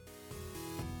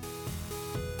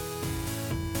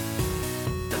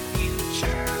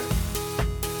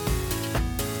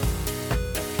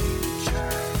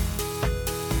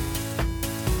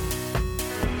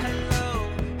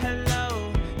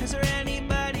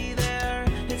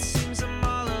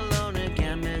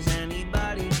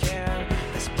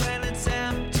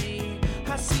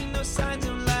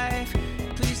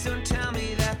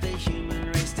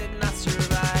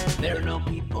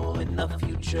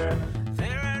future.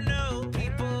 There are no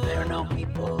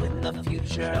people in the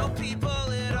future. No people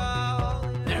at all.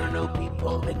 There are no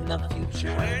people in the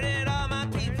future. Where did all my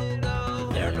people go?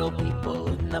 There are no people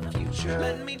in the future.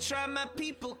 Let me try my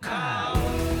people call.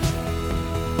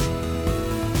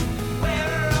 Where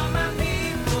are all my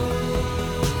people?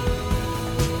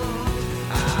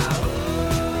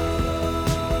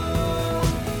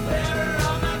 Where are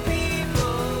all my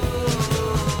people?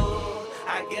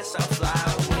 I guess I'll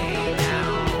fly away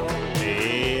now.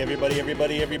 Hey, everybody.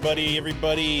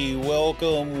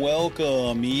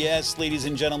 Welcome. Yes, ladies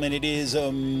and gentlemen, it is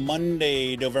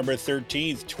Monday, November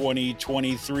 13th,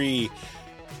 2023.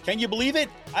 Can you believe it?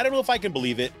 I don't know if I can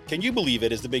believe it. Can you believe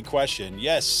it is the big question.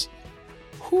 Yes.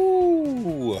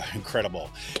 Whoo, incredible.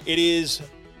 It is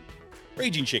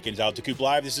Raging Chicken's Out to Coop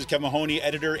Live. This is Kevin Mahoney,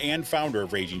 editor and founder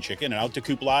of Raging Chicken. And Out to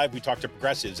Coop Live, we talk to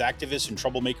progressives, activists, and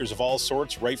troublemakers of all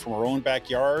sorts right from our own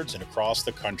backyards and across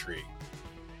the country.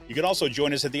 You can also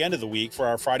join us at the end of the week for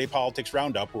our Friday Politics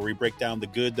Roundup, where we break down the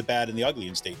good, the bad, and the ugly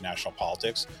in state and national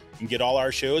politics. You can get all our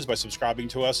shows by subscribing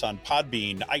to us on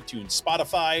Podbean, iTunes,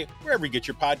 Spotify, wherever you get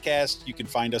your podcasts, you can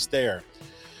find us there.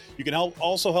 You can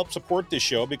also help support this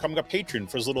show becoming a patron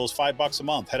for as little as $5 a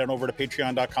month. Head on over to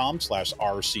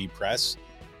patreon.com/rcpress,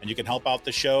 and you can help out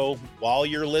the show while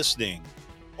you're listening.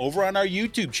 Over on our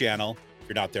YouTube channel, if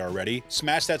you're not there already,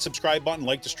 smash that subscribe button,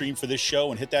 like the stream for this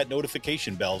show, and hit that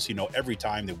notification bell so you know every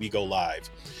time that we go live.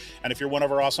 And if you're one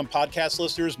of our awesome podcast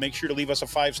listeners, make sure to leave us a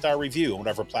 5-star review on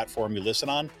whatever platform you listen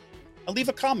on, and leave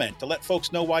a comment to let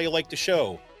folks know why you like the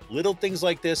show. Little things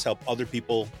like this help other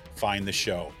people find the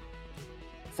show.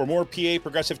 For more PA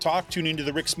progressive talk, tune into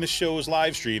the Rick Smith Show's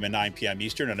live stream at 9 p.m.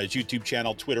 Eastern on his YouTube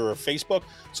channel, Twitter, or Facebook.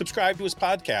 Subscribe to his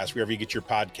podcast wherever you get your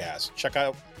podcasts. Check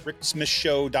out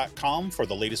ricksmithshow.com for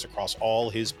the latest across all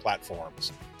his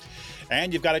platforms.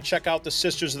 And you've got to check out the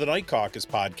Sisters of the Night Caucus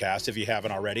podcast if you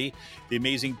haven't already. The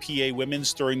amazing PA women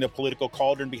stirring the political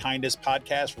cauldron behind this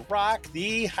podcast rock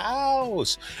the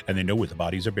house. And they know where the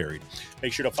bodies are buried.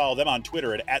 Make sure to follow them on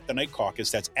Twitter at The Night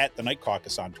Caucus. That's at The Night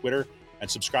Caucus on Twitter. And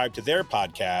subscribe to their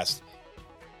podcast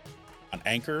on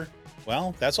Anchor.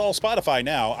 Well, that's all Spotify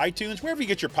now. iTunes, wherever you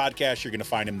get your podcast, you're going to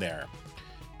find them there.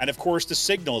 And of course, The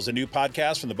Signal is a new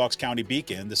podcast from the Bucks County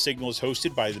Beacon. The Signal is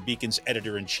hosted by the Beacon's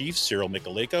editor-in-chief, Cyril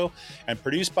Michaleko, and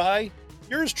produced by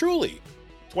yours truly.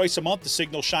 Twice a month, The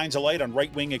Signal shines a light on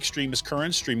right-wing extremist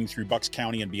currents streaming through Bucks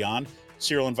County and beyond.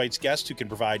 Cyril invites guests who can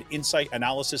provide insight,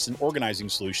 analysis, and organizing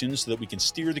solutions so that we can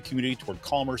steer the community toward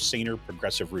calmer, saner,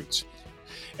 progressive routes.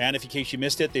 And if in case you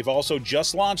missed it, they've also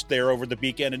just launched there over the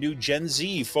Beacon a new Gen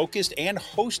Z focused and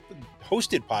hosted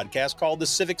podcast called The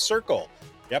Civic Circle.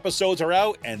 The episodes are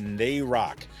out and they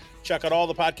rock. Check out all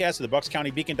the podcasts at the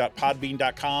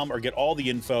buckscountybeacon.podbean.com or get all the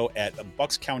info at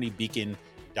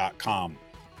buckscountybeacon.com.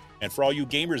 And for all you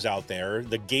gamers out there,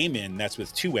 the Game Inn, that's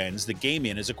with 2 N's, the Game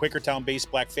Inn is a Quakertown-based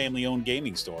black family-owned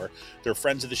gaming store. They're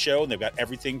friends of the show, and they've got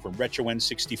everything from retro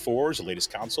N64s, the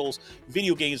latest consoles,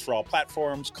 video games for all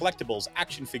platforms, collectibles,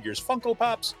 action figures, Funko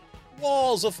Pops,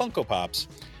 walls of Funko Pops.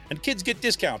 And kids get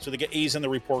discounts so they get A's on the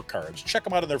report cards. Check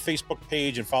them out on their Facebook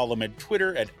page and follow them on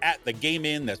Twitter at the Game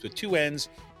Inn, that's with 2 N's,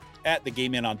 at the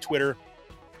Game Inn on Twitter.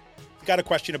 If you got a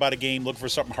question about a game, look for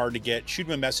something hard to get, shoot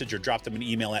them a message or drop them an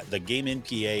email at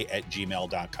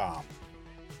thegameinpa@gmail.com.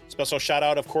 Special shout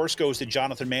out, of course, goes to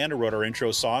Jonathan Mann, who wrote our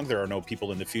intro song, There Are No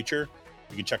People in the Future.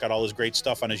 You can check out all his great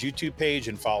stuff on his YouTube page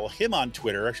and follow him on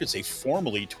Twitter. I should say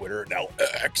formerly Twitter, now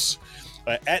X,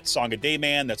 at Song of Day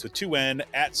Man. That's with 2 N,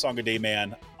 at Song of Day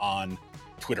Man on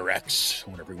Twitter X,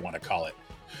 whatever you want to call it.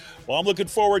 Well, I'm looking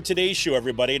forward to today's show,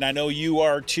 everybody, and I know you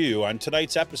are too. On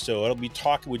tonight's episode, I'll be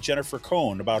talking with Jennifer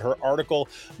Cohn about her article,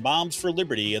 Moms for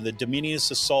Liberty and the Dominionist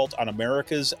Assault on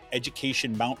America's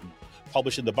Education Mountain,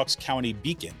 published in the Bucks County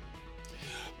Beacon.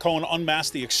 Cohn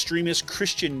unmasked the extremist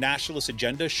Christian nationalist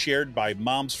agenda shared by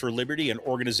Moms for Liberty and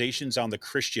organizations on the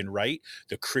Christian right,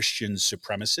 the Christian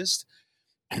supremacist.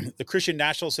 The Christian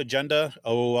nationalist agenda,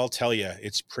 oh, I'll tell you,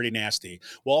 it's pretty nasty.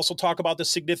 We'll also talk about the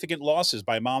significant losses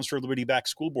by Moms for Liberty-backed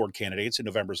school board candidates in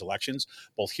November's elections,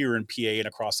 both here in PA and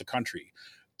across the country.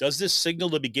 Does this signal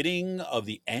the beginning of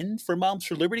the end for Moms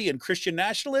for Liberty and Christian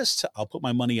nationalists? I'll put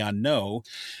my money on no.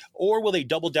 Or will they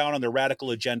double down on their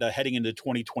radical agenda heading into the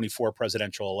 2024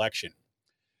 presidential election?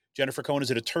 Jennifer Cohn is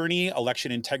an attorney,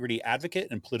 election integrity advocate,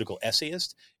 and political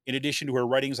essayist. In addition to her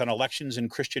writings on elections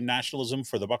and Christian nationalism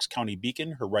for the Bucks County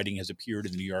Beacon, her writing has appeared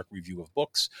in the New York Review of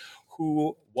Books,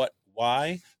 Who, What,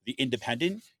 Why, The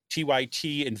Independent,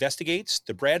 TYT Investigates,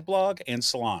 The Brad Blog, and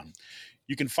Salon.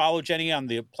 You can follow Jenny on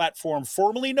the platform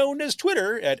formerly known as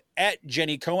Twitter at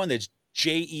Jenny Cohen. That's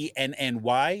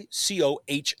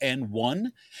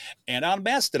JENNYCOHN1, and on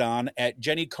Mastodon at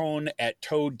Jenny Cohn at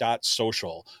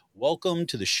toad.social. Welcome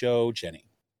to the show, Jenny.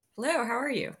 Hello, how are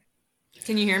you?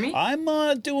 Can you hear me? I'm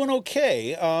doing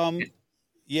okay.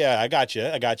 Yeah, I got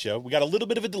you. We got a little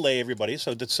bit of a delay, everybody,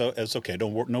 so that's okay. No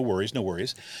worries.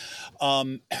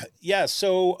 I'm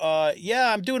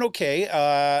doing okay.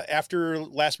 After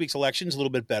last week's elections, a little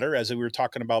bit better, as we were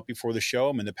talking about before the show.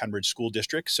 I'm in the Pembridge School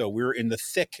District, so we're in the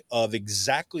thick of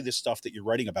exactly the stuff that you're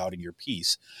writing about in your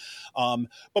piece.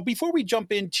 But before we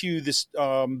jump into this,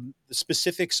 the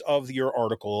specifics of your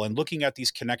article and looking at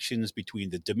these connections between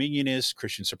the Dominionists,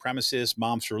 Christian supremacists,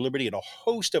 Moms for Liberty, and a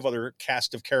host of other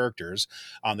cast of characters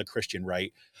on the Christian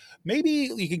right,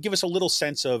 maybe you can give us a little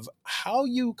sense of how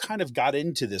you kind of got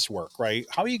into this work, right?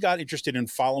 How you got interested in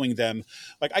following them.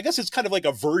 Like, I guess it's kind of like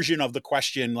a version of the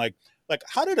question, like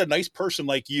how did a nice person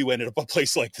like you end up a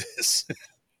place like this?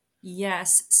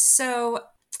 Yes. So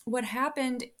what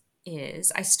happened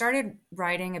is I started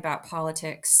writing about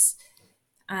politics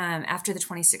after the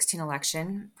 2016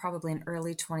 election, probably in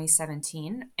early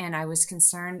 2017. And I was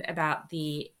concerned about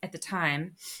at the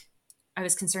time, I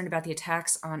was concerned about the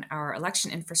attacks on our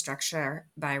election infrastructure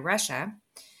by Russia.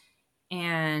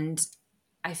 And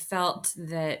I felt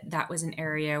that was an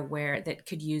area that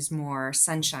could use more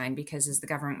sunshine, because as the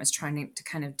government was trying to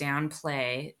kind of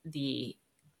downplay the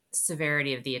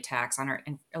severity of the attacks on our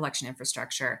election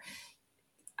infrastructure,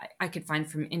 I could find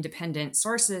from independent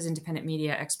sources, independent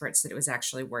media experts, that it was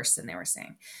actually worse than they were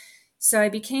saying. So I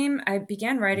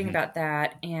began writing about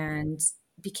that and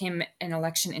became an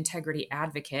election integrity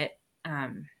advocate,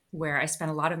 where I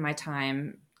spent a lot of my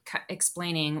time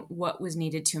explaining what was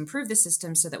needed to improve the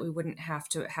system so that we wouldn't have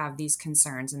to have these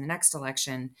concerns in the next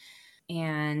election.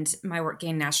 And my work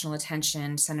gained national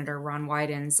attention. Senator Ron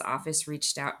Wyden's office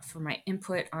reached out for my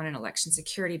input on an election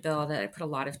security bill that I put a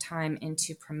lot of time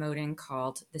into promoting,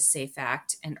 called the SAFE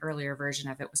Act. An earlier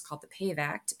version of it was called the PAVE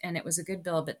Act. And it was a good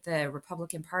bill, but the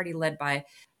Republican Party, led by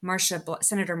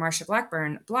Senator Marsha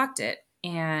Blackburn, blocked it.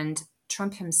 And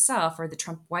Trump himself, or the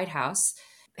Trump White House,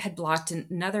 had blocked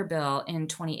another bill in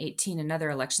 2018, another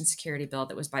election security bill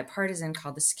that was bipartisan,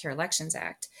 called the Secure Elections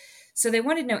Act. So they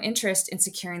wanted no interest in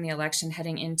securing the election,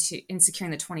 in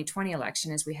securing the 2020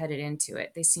 election as we headed into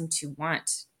it. They seemed to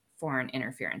want foreign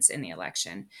interference in the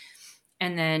election.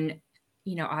 And then,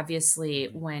 obviously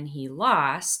when he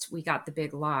lost, we got the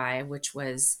big lie, which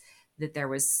was that there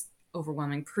was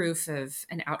overwhelming proof of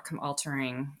an outcome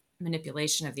altering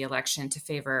manipulation of the election to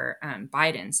favor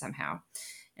Biden somehow.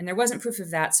 And there wasn't proof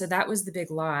of that. So that was the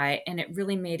big lie. And it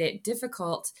really made it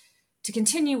difficult to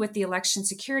continue with the election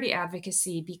security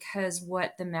advocacy, because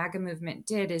what the MAGA movement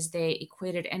did is they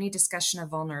equated any discussion of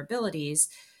vulnerabilities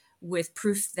with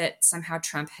proof that somehow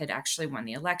Trump had actually won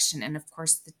the election. And of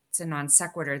course, it's a non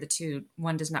sequitur.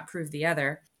 One does not prove the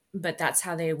other, but that's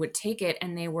how they would take it.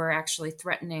 And they were actually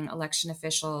threatening election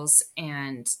officials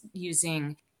and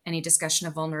using any discussion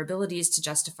of vulnerabilities to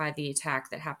justify the attack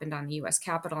that happened on the U.S.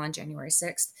 Capitol on January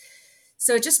 6th.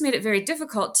 So it just made it very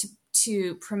difficult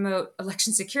to promote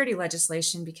election security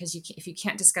legislation, because if you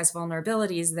can't discuss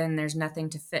vulnerabilities, then there's nothing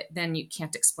to fit. Then you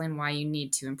can't explain why you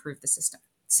need to improve the system.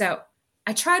 So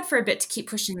I tried for a bit to keep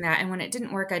pushing that. And when it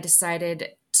didn't work, I decided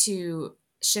to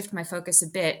shift my focus a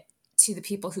bit to the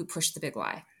people who pushed the big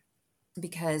lie,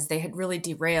 because they had really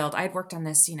derailed. I had worked on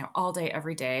this, all day,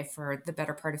 every day for the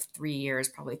better part of 3 years,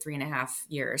 probably 3.5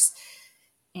 years.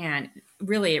 And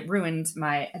really, it ruined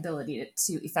my ability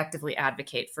to effectively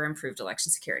advocate for improved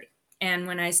election security. And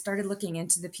when I started looking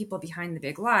into the people behind the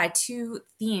big lie, two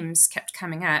themes kept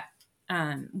coming up.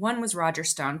 One was Roger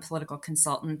Stone, political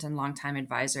consultant and longtime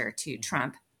advisor to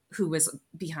Trump, who was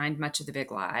behind much of the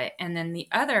big lie. And then the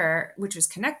other, which was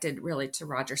connected really to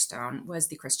Roger Stone, was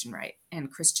the Christian right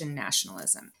and Christian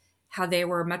nationalism. How they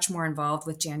were much more involved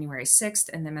with January 6th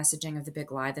and the messaging of the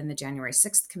big lie than the January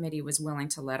 6th committee was willing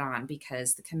to let on,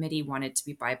 because the committee wanted to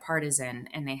be bipartisan,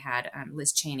 and they had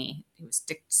Liz Cheney,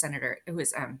 who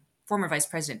was former Vice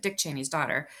President Dick Cheney's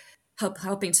daughter,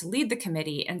 helping to lead the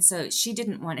committee. And so she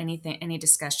didn't want any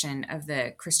discussion of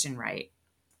the Christian right.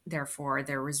 Therefore,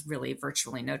 there was really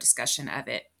virtually no discussion of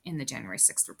it in the January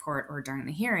 6th report or during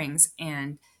the hearings.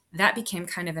 And that became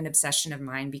kind of an obsession of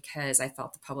mine, because I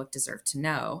felt the public deserved to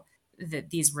know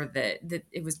that these were that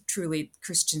it was truly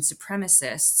Christian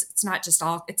supremacists.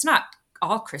 It's not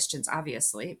all Christians,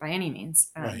 obviously, by any means,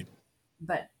 Right.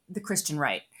 But the Christian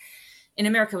right in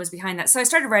America was behind that. So I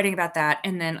started writing about that.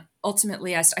 And then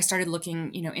ultimately I started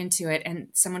looking, into it. And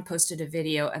someone posted a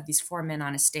video of these four men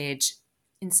on a stage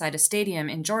inside a stadium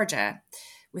in Georgia,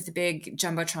 with a big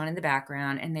jumbotron in the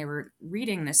background, and they were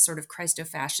reading this sort of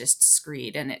Christo-fascist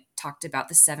screed, and it talked about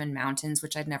the 7 mountains,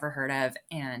 which I'd never heard of,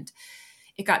 and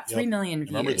it got 3 Yep. million I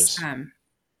remember views. this.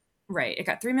 Right. It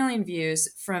got 3 million views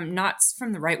from not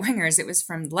from the right wingers. It was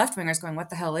from left wingers going, what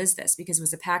the hell is this? Because it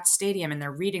was a packed stadium and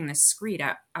they're reading this screed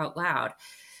out loud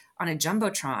on a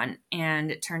jumbotron.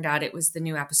 And it turned out it was the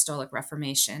New Apostolic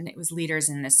Reformation. It was leaders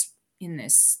in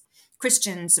this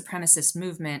Christian supremacist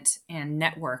movement and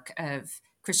network of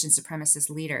Christian supremacist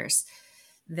leaders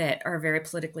that are very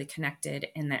politically connected,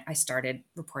 and that I started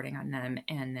reporting on them.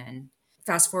 And then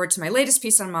fast forward to my latest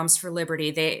piece on Moms for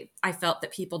Liberty, I felt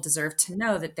that people deserved to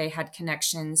know that they had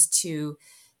connections to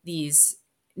these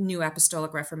New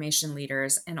Apostolic Reformation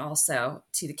leaders, and also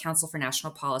to the Council for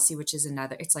National Policy, which is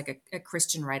it's like a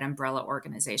Christian right umbrella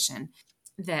organization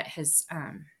that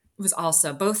was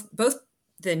also both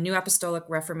the New Apostolic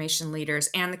Reformation leaders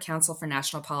and the Council for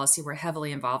National Policy were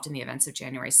heavily involved in the events of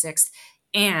January 6th.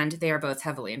 And they are both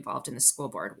heavily involved in the school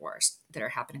board wars that are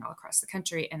happening all across the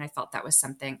country. And I felt that was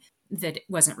something that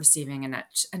wasn't receiving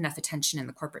enough attention in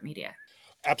the corporate media.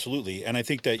 Absolutely. And I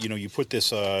think that, you put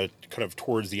this kind of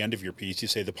towards the end of your piece. You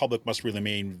say the public must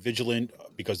remain vigilant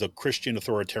because the Christian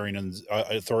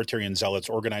authoritarian zealots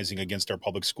organizing against our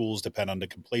public schools depend on the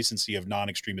complacency of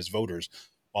non-extremist voters,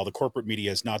 while the corporate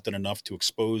media has not done enough to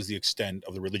expose the extent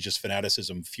of the religious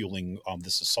fanaticism fueling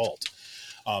this assault.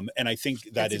 And I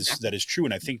think that is true.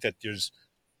 And I think that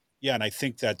and I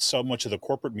think that so much of the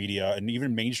corporate media and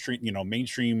even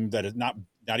mainstream that is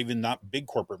not big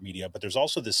corporate media, but there's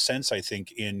also this sense, I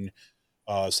think, in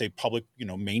say public,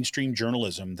 mainstream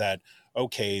journalism that,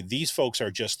 okay, these folks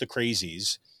are just the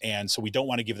crazies. And so we don't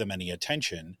want to give them any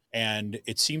attention. And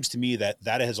it seems to me that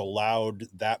has allowed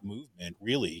that movement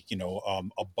really,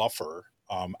 a buffer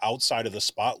outside of the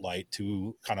spotlight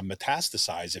to kind of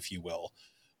metastasize, if you will.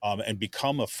 And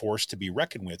become a force to be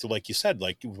reckoned with. Like you said,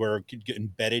 like we're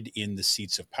embedded in the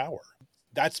seats of power.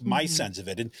 That's my sense of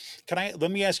it. And let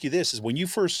me ask you this, is when you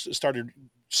first started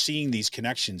seeing these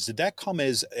connections, did that come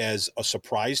as a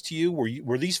surprise to you?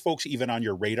 Were these folks even on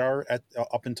your radar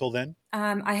up until then?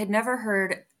 I had never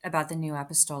heard about the New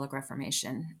Apostolic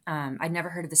Reformation. I'd never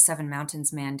heard of the 7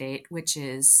 Mountains Mandate, which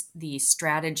is the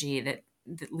strategy that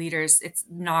leaders,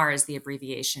 NAR is the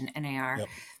abbreviation, NAR. Yep.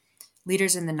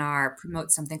 Leaders in the NAR promote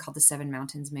something called the 7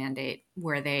 Mountains Mandate,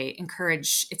 where they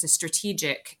encourage, it's a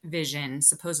strategic vision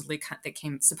supposedly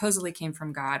came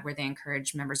from God, where they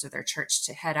encourage members of their church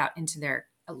to head out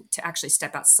to actually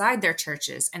step outside their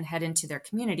churches and head into their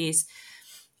communities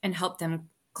and help them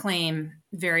claim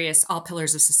all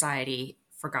pillars of society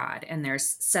for God. And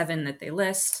there's 7 that they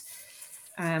list,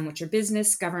 which are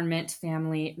business, government,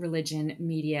 family, religion,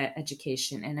 media,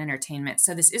 education, and entertainment.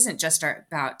 So this isn't just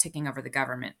about taking over the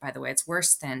government, by the way. It's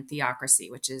worse than theocracy,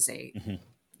 which is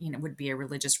would be a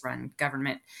religious-run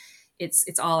government.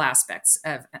 It's all aspects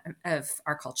of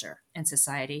our culture and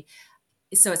society.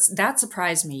 So that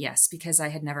surprised me, yes, because I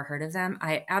had never heard of them.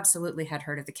 I absolutely had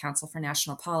heard of the Council for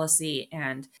National Policy,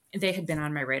 and they had been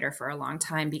on my radar for a long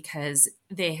time because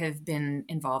they have been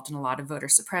involved in a lot of voter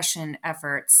suppression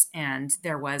efforts, and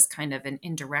there was kind of an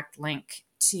indirect link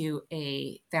to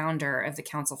a founder of the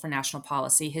Council for National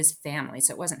Policy, his family.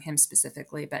 So it wasn't him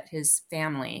specifically, but his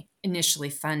family initially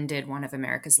funded one of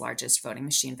America's largest voting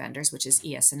machine vendors, which is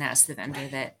ES&S, the vendor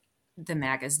that the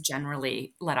MAGAs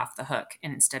generally let off the hook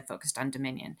and instead focused on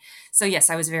Dominion. So yes,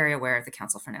 I was very aware of the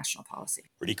Council for National Policy.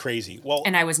 Pretty crazy. Well,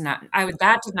 and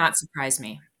that did not surprise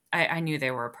me. I knew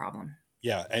they were a problem.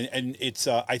 Yeah. And it's,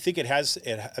 I think I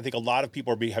think a lot of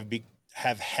people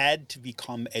have had to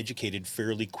become educated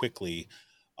fairly quickly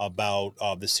about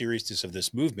the seriousness of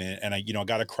this movement. And I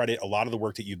got to credit a lot of the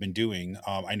work that you've been doing.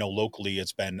 I know locally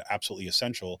it's been absolutely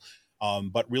essential,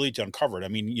 but really to uncover it. I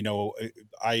mean,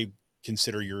 I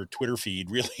consider your Twitter feed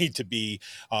really to be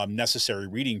necessary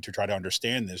reading to try to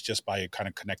understand this just by kind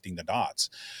of connecting the dots.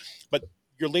 But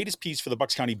your latest piece for the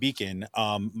Bucks County Beacon,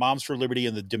 Moms for Liberty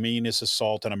and the Dominionist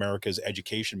Assault on America's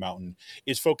Education Mountain,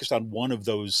 is focused on one of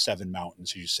those 7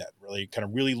 mountains, you said,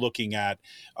 really looking at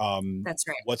That's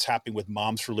right. what's happening with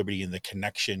Moms for Liberty and the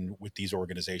connection with these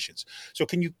organizations. So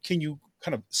can you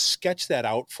kind of sketch that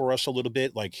out for us a little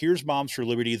bit? Like, here's Moms for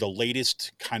Liberty, the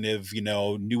latest kind of,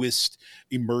 newest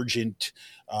emergent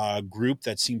group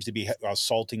that seems to be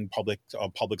assaulting public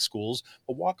schools.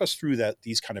 But walk us through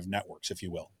these kind of networks, if you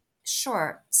will.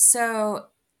 Sure. So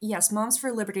yes, Moms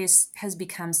for Liberty has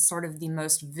become sort of the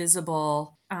most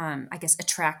visible,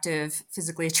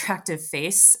 physically attractive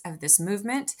face of this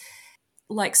movement.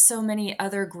 Like so many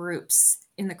other groups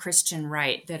in the Christian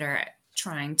right that are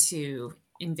trying to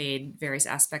invade various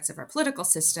aspects of our political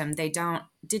system, they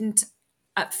didn't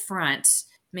up front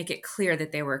make it clear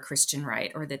that they were a Christian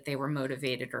right or that they were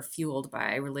motivated or fueled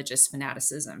by religious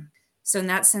fanaticism. So in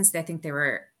that sense, I think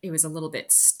it was a little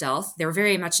bit stealth. They were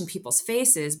very much in people's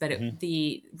faces, but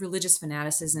the religious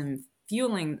fanaticism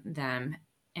fueling them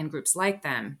and groups like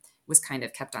them was kind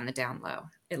of kept on the down low,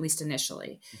 at least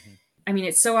initially. I mean,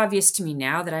 it's so obvious to me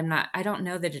now that I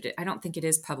don't think it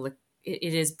is public.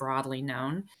 It is broadly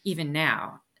known, even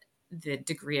now, the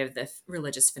degree of the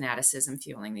religious fanaticism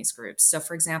fueling these groups. So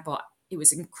for example, it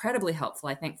was incredibly helpful,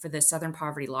 I think, for the Southern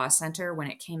Poverty Law Center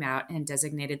when it came out and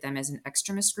designated them as an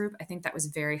extremist group. I think that was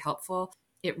very helpful.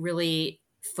 It really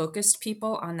focused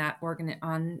people on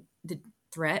on the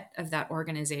threat of that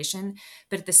organization.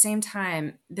 But at the same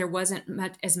time, there wasn't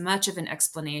as much of an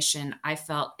explanation, I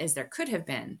felt, as there could have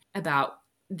been about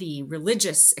the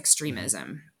religious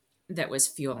extremism that was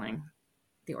fueling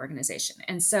the organization.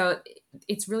 And so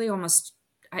it's really almost,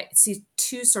 I see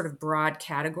two sort of broad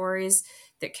categories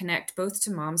that connect both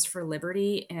to Moms for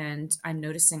Liberty. And I'm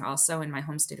noticing also in my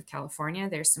home state of California,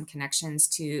 there's some connections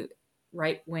to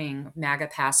right-wing MAGA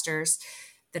pastors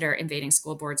that are invading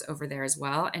school boards over there as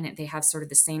well. And they have sort of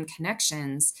the same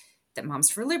connections that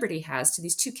Moms for Liberty has to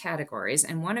these two categories.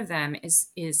 And one of them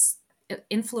is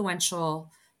influential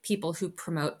people who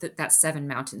promote that Seven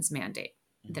Mountains mandate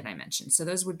that I mentioned. So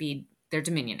those would be, they're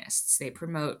Dominionists. They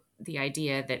promote the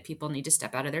idea that people need to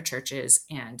step out of their churches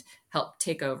and help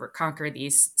conquer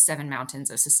these seven mountains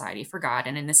of society for God.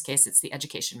 And in this case, it's the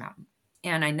education mountain.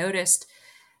 And I noticed,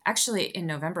 actually in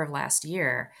November of last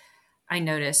year, I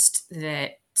noticed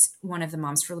that one of the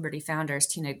Moms for Liberty founders,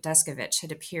 Tina Descovich,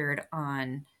 had appeared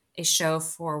on a show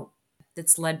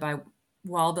that's led by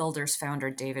Wall Builders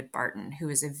founder David Barton, who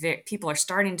is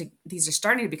these are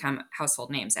starting to become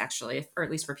household names, actually, or at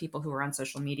least for people who are on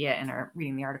social media and are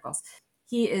reading the articles.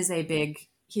 He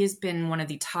has been one of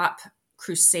the top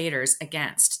crusaders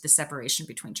against the separation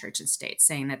between church and state,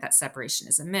 saying that separation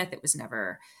is a myth. There was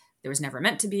never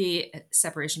meant to be a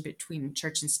separation between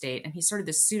church and state. And he's sort of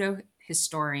this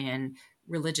pseudo-historian,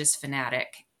 religious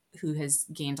fanatic who has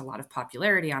gained a lot of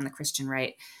popularity on the Christian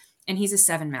right. And he's a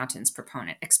Seven Mountains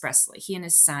proponent expressly. He and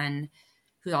his son,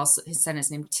 his son is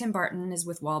named Tim Barton, is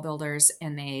with Wall Builders,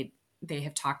 and they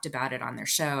have talked about it on their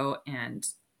show. And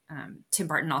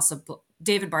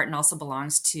David Barton also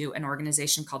belongs to an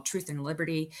organization called Truth and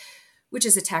Liberty, which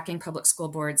is attacking public school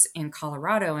boards in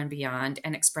Colorado and beyond,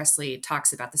 and expressly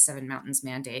talks about the Seven Mountains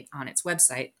mandate on its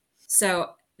website.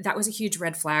 So that was a huge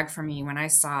red flag for me when I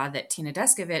saw that Tina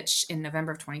Descovich in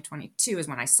November of 2022 is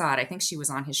when I saw it. I think she was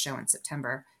on his show in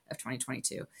September of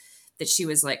 2022, that she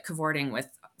was like cavorting with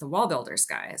the Wall Builders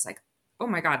guy. It's like, oh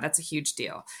my God, that's a huge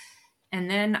deal. And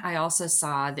then I also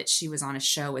saw that she was on a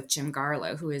show with Jim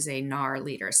Garlow, who is a NAR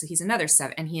leader. So he's another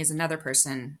and he is another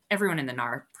person. Everyone in the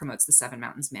NAR promotes the Seven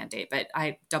Mountains mandate, but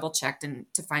I double checked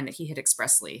to find that he had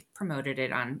expressly promoted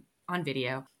it on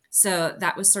video. So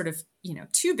that was sort of,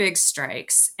 two big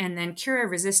strikes. And then Cura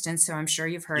Resistance, who I'm sure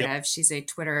you've heard of, she's a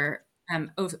Twitter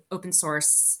open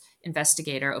source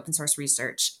investigator, open source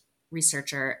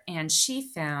researcher. And she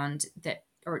found that,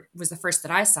 or was the first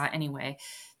that I saw anyway,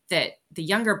 that the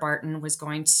younger Barton was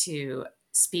going to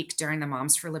speak during the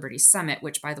Moms for Liberty Summit,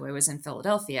 which, by the way, was in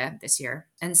Philadelphia this year.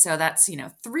 And so that's,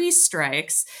 3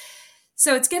 strikes.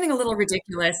 So it's getting a little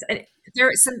ridiculous. There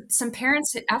are some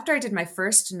parents, after I did my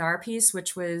first NAR piece,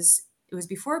 it was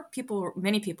before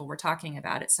many people were talking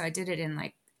about it. So I did it in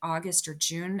like August or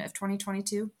June of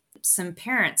 2022. Some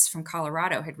parents from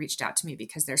Colorado had reached out to me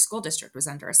because their school district was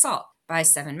under assault by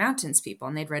Seven Mountains people,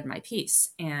 and they'd read my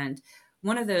piece. And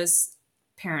one of those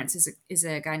parents is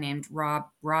a guy named Rob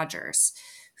Rogers,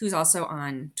 who's also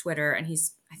on Twitter, and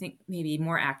he's, I think, maybe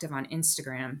more active on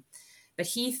Instagram. But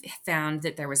he found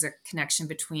that there was a connection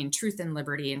between Truth and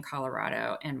Liberty in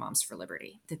Colorado and Moms for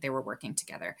Liberty, that they were working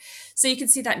together. So you can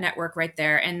see that network right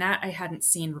there, and that I hadn't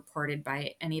seen reported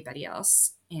by anybody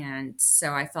else. And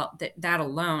so I felt that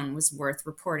alone was worth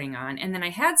reporting on. And then I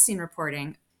had seen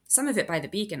reporting, some of it by the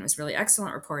Beacon was really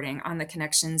excellent reporting on the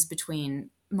connections between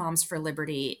Moms for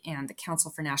Liberty and the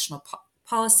Council for National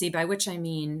Policy, by which I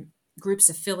mean groups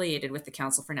affiliated with the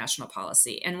Council for National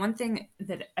Policy. And one thing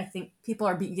that I think people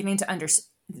are beginning to understand,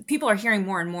 people are hearing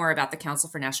more and more about the Council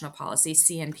for National Policy,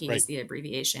 CNP is the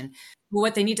abbreviation. But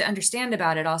what they need to understand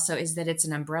about it also is that it's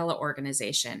an umbrella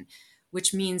organization,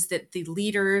 which means that the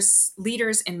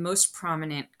leaders in most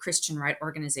prominent Christian right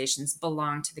organizations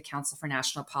belong to the Council for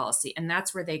National Policy. And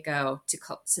that's where they go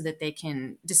so that they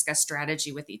can discuss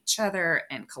strategy with each other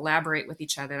and collaborate with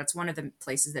each other. That's one of the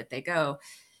places that they go,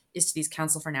 is to these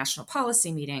Council for National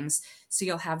Policy meetings. So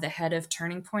you'll have the head of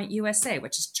Turning Point USA,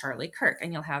 which is Charlie Kirk,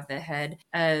 and you'll have the head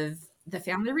of the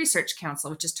Family Research Council,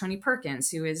 which is Tony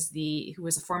Perkins, who was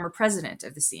a former president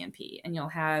of the CNP, and you'll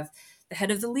have the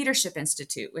head of the Leadership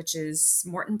Institute, which is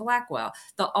Morton Blackwell.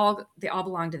 They all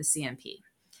belong to the CNP.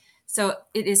 So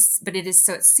it's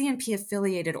CNP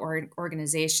affiliated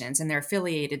organizations, and they're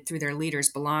affiliated through their leaders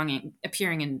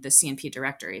appearing in the CNP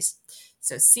directories.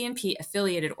 So CNP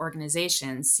affiliated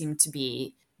organizations seem to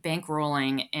be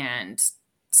bankrolling and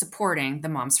supporting the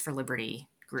Moms for Liberty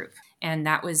group. And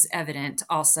that was evident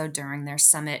also during their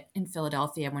summit in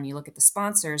Philadelphia. When you look at the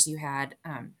sponsors, you had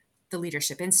the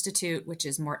Leadership Institute, which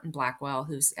is Morton Blackwell,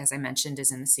 who's, as I mentioned, is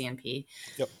in the CNP.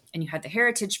 Yep. And you had the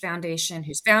Heritage Foundation,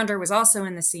 whose founder was also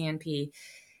in the CNP.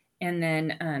 And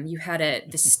then you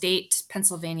had the state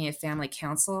Pennsylvania Family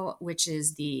Council, which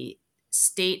is the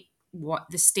state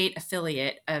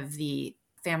affiliate of the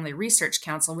Family Research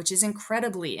Council, which is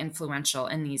incredibly influential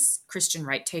in these Christian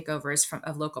right takeovers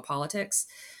of local politics.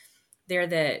 They're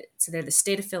the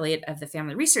state affiliate of the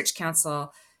Family Research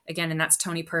Council, again, and that's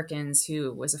Tony Perkins,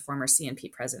 who was a former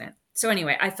CNP president. So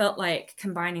anyway, I felt like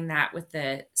combining that with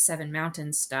the Seven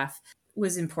Mountains stuff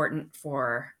was important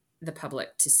for the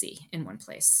public to see in one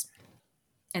place.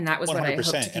 And that was 100%. What I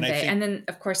hoped to convey. And then,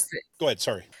 of course... Go ahead,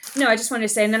 sorry. No, I just wanted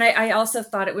to say, and then I also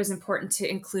thought it was important to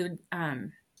include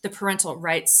the parental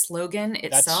rights slogan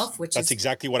itself, that's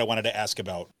exactly what I wanted to ask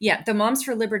about. Yeah, the Moms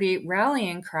for Liberty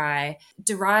rallying cry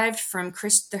derived from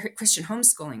the Christian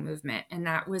homeschooling movement, and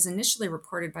that was initially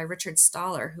reported by Richard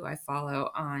Staller, who I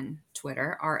follow on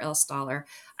Twitter, RL Staller.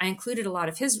 I included a lot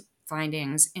of his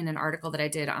findings in an article that I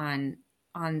did on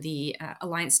the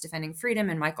Alliance Defending Freedom,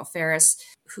 and Michael Ferris.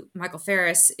 Michael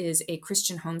Ferris is a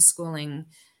Christian homeschooling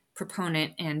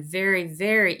proponent and very,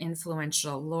 very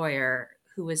influential lawyer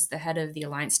who was the head of the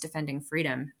Alliance Defending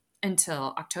Freedom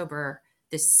until October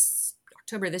last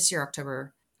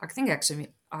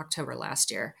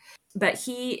year. But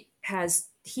he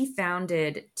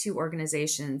founded two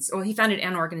organizations. Well, he founded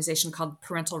an organization called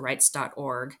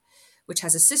parentalrights.org, which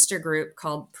has a sister group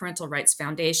called Parental Rights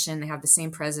Foundation. They have the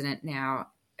same president now,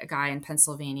 a guy in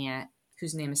Pennsylvania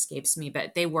whose name escapes me,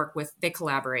 but they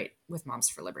collaborate with Moms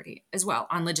for Liberty as well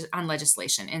on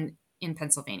legislation in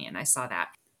Pennsylvania. And I saw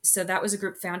that. So that was a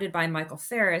group founded by Michael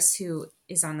Ferris, who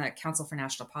is on the Council for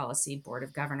National Policy Board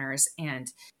of Governors,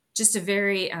 and just a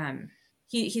very,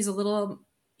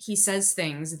 he says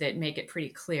things that make it pretty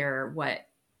clear what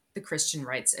the Christian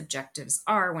rights objectives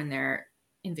are when they're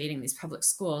invading these public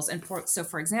schools. And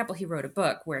for example, he wrote a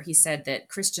book where he said that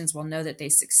Christians will know that they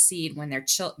succeed when their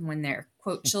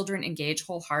quote, children engage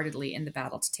wholeheartedly in the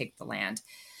battle to take the land,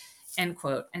 end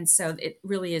quote. And so it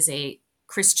really is a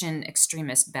Christian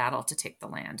extremist battle to take the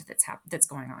land that's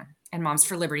going on. And Moms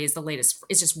for Liberty is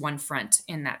just one front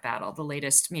in that battle, the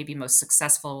latest, maybe most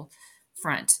successful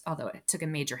front, although it took a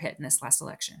major hit in this last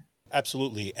election.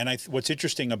 Absolutely. And what's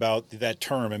interesting about that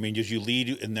term, I mean, as you lead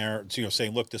in there,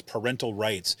 saying, look, this parental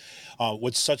rights,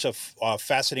 what's such a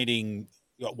fascinating,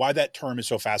 why that term is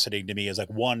so fascinating to me is like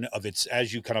one of its,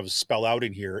 as you kind of spell out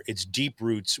in here, its deep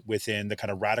roots within the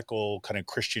kind of radical kind of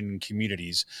Christian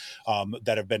communities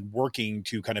that have been working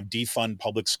to kind of defund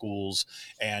public schools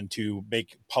and to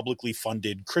make publicly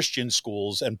funded Christian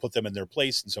schools and put them in their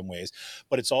place in some ways.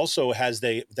 But it's also has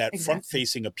that exactly.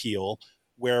 Front-facing appeal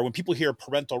where when people hear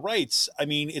parental rights, I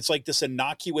mean, it's like this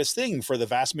innocuous thing for the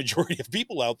vast majority of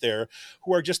people out there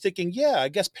who are just thinking, yeah, I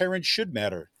guess parents should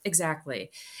matter. Exactly.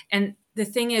 And the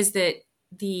thing is that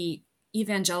the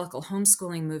evangelical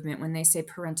homeschooling movement, when they say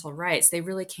parental rights, they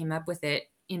really came up with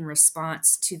it in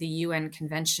response to the UN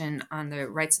Convention on the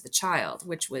Rights of the Child,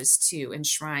 which was to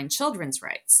enshrine children's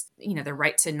rights, the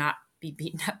right to not be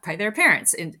beaten up by their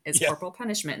parents as corporal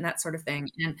punishment and that sort of thing.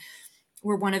 And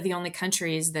we're one of the only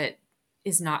countries that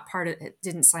is not part of it,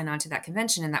 didn't sign on to that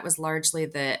convention. And that was largely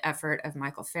the effort of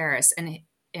Michael Ferris and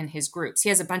his groups. He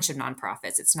has a bunch of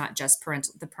nonprofits. It's not just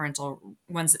the parental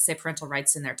ones that say parental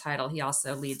rights in their title. He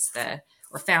also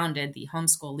founded the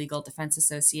Homeschool Legal Defense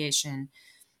Association.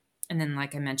 And then,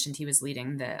 like I mentioned, he was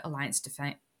leading the Alliance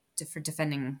for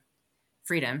Defending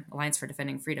Freedom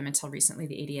until recently,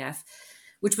 the ADF,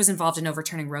 which was involved in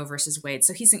overturning Roe versus Wade.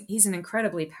 So he's an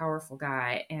incredibly powerful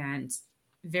guy and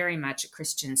very much a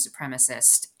Christian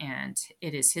supremacist. And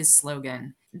it is his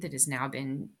slogan that has now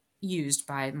been used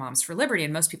by Moms for Liberty.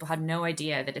 And most people had no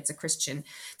idea that it's a Christian.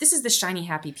 This is the shiny,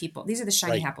 happy people. These are the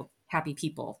shiny, happy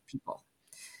people.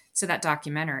 So that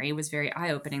documentary was very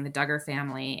eye-opening. The Duggar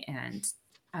family and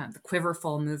the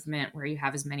Quiverful movement, where you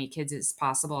have as many kids as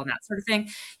possible and that sort of thing.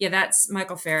 Yeah, that's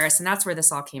Michael Ferris. And that's where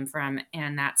this all came from.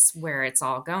 And that's where it's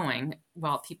all going.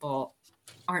 Well, people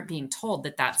aren't being told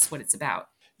that that's what it's about.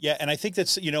 Yeah. And I think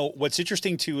that's, what's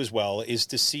interesting too, as well, is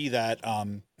to see that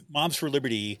Moms for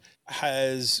Liberty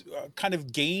has kind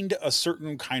of gained a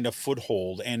certain kind of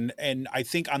foothold, and I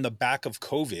think on the back of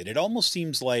COVID, it almost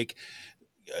seems like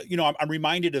I'm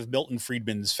reminded of Milton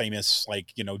Friedman's famous,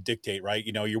 dictate, right?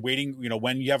 You're waiting,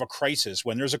 when you have a crisis,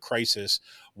 when there's a crisis,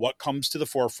 what comes to the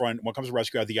forefront, what comes to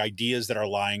rescue are the ideas that are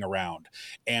lying around.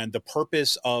 And the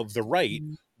purpose of the right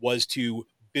was to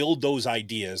build those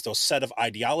ideas, those set of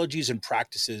ideologies and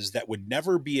practices that would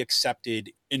never be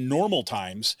accepted in normal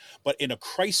times, but in a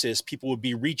crisis, people would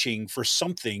be reaching for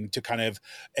something to kind of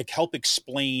help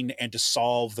explain and to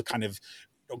solve the kind of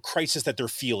crisis that they're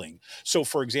feeling. So,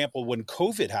 for example, when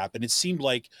COVID happened, it seemed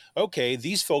like, okay,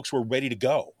 these folks were ready to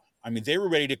go. I mean, they were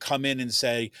ready to come in and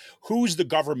say, who's the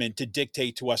government to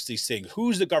dictate to us these things?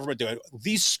 Who's the government to,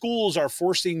 these schools are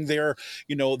forcing their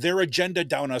agenda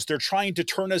down us. They're trying to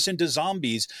turn us into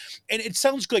zombies. And it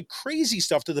sounds like crazy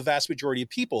stuff to the vast majority of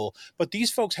people, but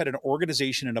these folks had an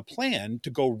organization and a plan to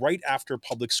go right after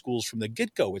public schools from the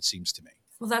get-go, it seems to me.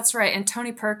 Well, that's right. And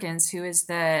Tony Perkins, who is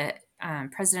the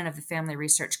president of the Family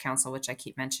Research Council, which I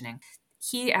keep mentioning,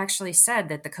 he actually said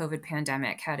that the COVID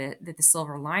pandemic that the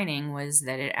silver lining was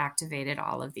that it activated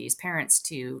all of these parents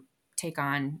to take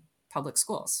on public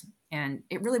schools. And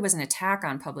it really was an attack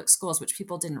on public schools, which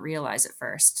people didn't realize at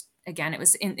first. Again, it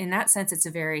was in that sense, it's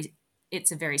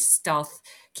a very stealth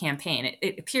campaign.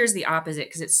 It appears the opposite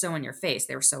because it's so in your face.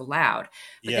 They were so loud,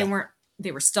 but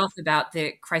they were stealth about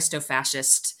the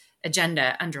Christo-fascist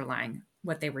agenda underlying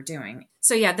what they were doing.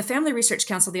 So yeah, the Family Research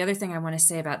Council, the other thing I want to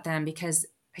say about them, because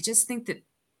I just think that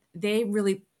they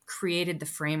really created the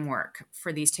framework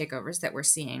for these takeovers that we're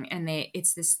seeing. And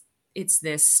it's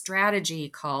this strategy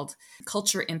called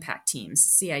culture impact teams,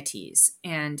 CITs.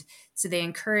 And so they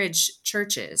encourage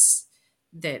churches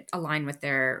that align with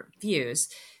their views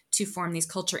to form these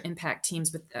culture impact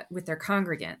teams with their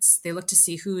congregants. They look to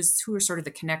see who are sort of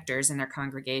the connectors in their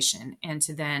congregation, and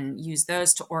to then use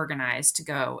those to organize to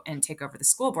go and take over the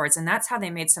school boards. And that's how they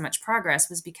made so much progress,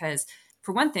 was because,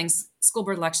 for one thing, school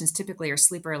board elections typically are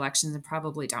sleeper elections and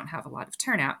probably don't have a lot of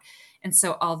turnout. And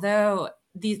so although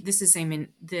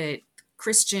the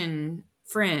Christian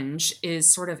fringe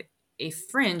is sort of a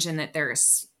fringe in that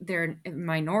they're a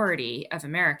minority of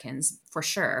Americans, for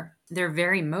sure. They're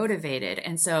very motivated,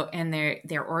 and they're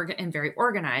very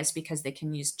organized because they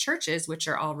can use churches, which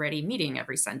are already meeting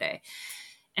every Sunday.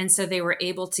 And so they were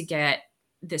able to get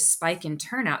this spike in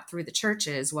turnout through the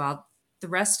churches, while the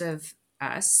rest of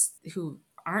us who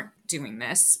aren't doing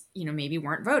this, maybe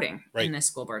weren't voting in the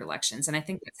school board elections. And I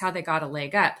think that's how they got a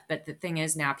leg up. But the thing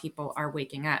is, now people are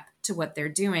waking up to what they're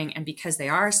doing. And because they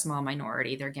are a small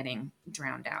minority, they're getting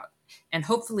drowned out. And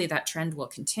hopefully that trend will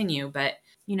continue, but,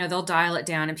 they'll dial it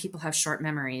down, and people have short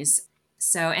memories.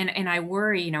 So, and I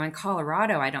worry, in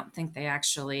Colorado, I don't think they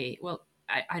actually,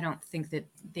 I don't think that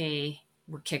they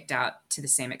were kicked out to the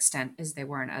same extent as they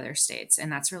were in other states. And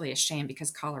that's really a shame,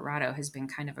 because Colorado has been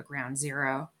kind of a ground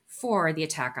zero for the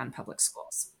attack on public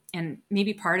schools. And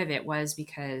maybe part of it was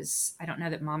because I don't know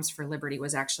that Moms for Liberty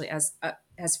was actually as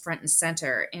front and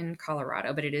center in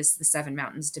Colorado, but it is the Seven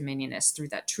Mountains Dominionist, through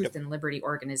that Truth and Liberty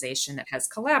organization that has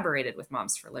collaborated with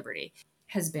Moms for Liberty,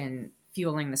 has been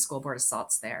fueling the school board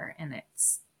assaults there. And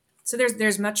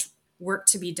there's much work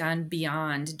to be done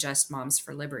beyond just Moms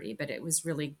for Liberty, but it was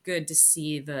really good to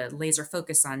see the laser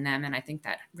focus on them. And I think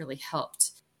that really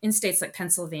helped in states like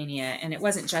Pennsylvania. And it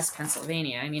wasn't just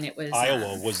Pennsylvania. I mean, it was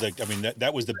Iowa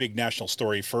that was the big national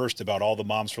story first, about all the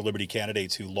Moms for Liberty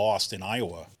candidates who lost in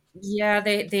Iowa. Yeah,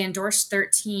 they endorsed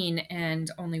 13 and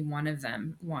only one of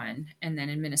them won. And then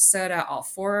in Minnesota, all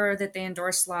 4 that they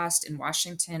endorsed lost. In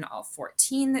Washington, all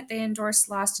 14 that they endorsed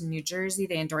lost. In New Jersey,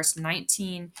 they endorsed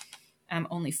 19.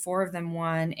 Only 4 of them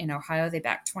won. In Ohio, they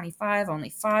backed 25. Only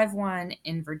 5 won.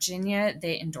 In Virginia,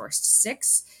 they endorsed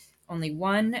 6. Only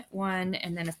 1 won.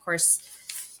 And then, of course,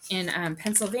 in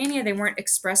Pennsylvania, they weren't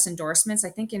express endorsements. I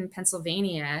think in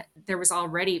Pennsylvania, there was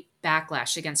already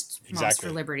backlash against Moms for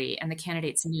Liberty, and the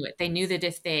candidates knew it. They knew that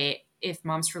if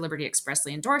Moms for Liberty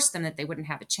expressly endorsed them, that they wouldn't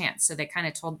have a chance. So they kind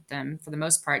of told them, for the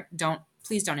most part,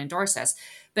 please don't endorse us.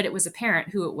 But it was apparent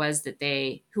who it was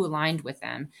who aligned with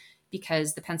them,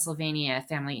 because the Pennsylvania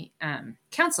Family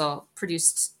Council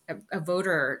produced a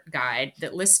voter guide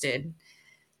that listed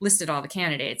all the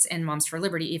candidates, and Moms for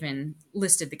Liberty even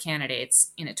listed the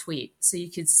candidates in a tweet. So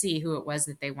you could see who it was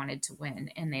that they wanted to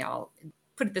win. And they all,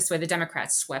 put it this way, the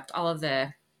Democrats swept all of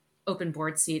the open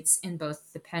board seats in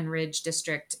both the Penn Ridge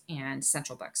district and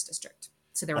Central Bucks district.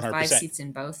 So there were 5 seats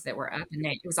in both that were up, and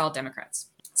it was all Democrats.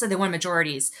 So they won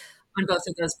majorities on both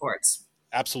of those boards.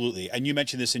 Absolutely. And you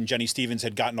mentioned this, and Jenny Stevens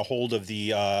had gotten a hold of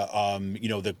the,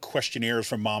 the questionnaires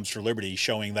from Moms for Liberty,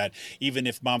 showing that even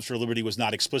if Moms for Liberty was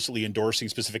not explicitly endorsing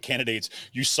specific candidates,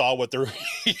 you saw what they're,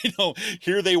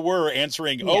 here they were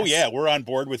answering, Yes. oh yeah, we're on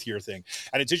board with your thing.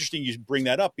 And it's interesting you bring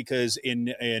that up, because in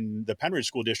the Penridge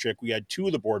School District, we had two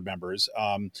of the board members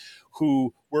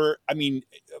who were,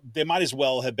 they might as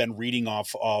well have been reading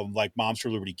off like Moms for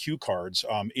Liberty cue cards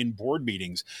in board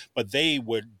meetings, but they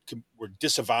were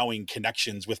disavowing connections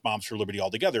with Moms for Liberty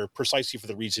altogether, precisely for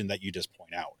the reason that you just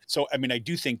point out. So, I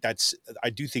do think that's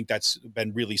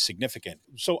been really significant.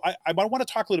 So I want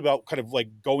to talk a little about kind of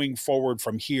like going forward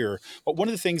from here. But one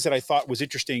of the things that I thought was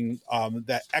interesting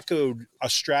that echoed a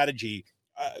strategy.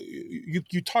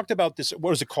 You talked about this.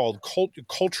 What was it called?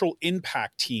 Cultural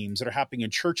impact teams that are happening in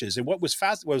churches. And what was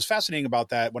fascinating about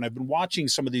that, when I've been watching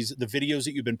some of the videos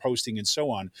that you've been posting and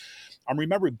so on, I'm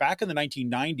remembering back in the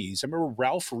 1990s. I remember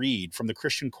Ralph Reed from the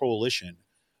Christian Coalition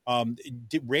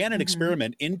ran an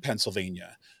experiment in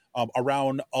Pennsylvania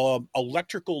around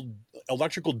electrical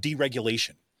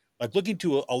deregulation, like looking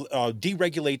to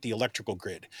deregulate the electrical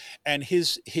grid. And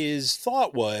his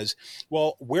thought was,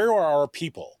 well, where are our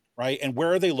people? Right. And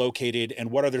where are they located,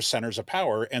 and what are their centers of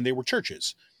power? And they were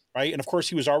churches. Right. And of course,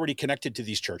 he was already connected to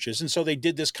these churches. And so they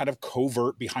did this kind of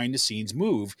covert behind the scenes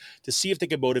move to see if they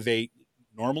could motivate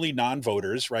normally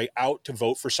non-voters, right, out to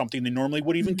vote for something they normally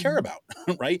wouldn't even care about,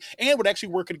 right, and would actually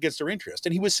work against their interest.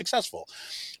 And he was successful.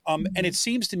 And it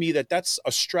seems to me that that's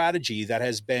a strategy that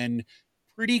has been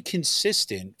pretty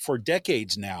consistent for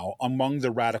decades now among the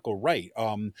radical right,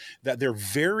 that they're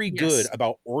very good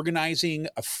about organizing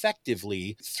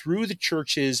effectively through the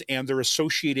churches and their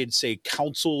associated, say,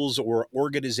 councils or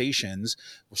organizations,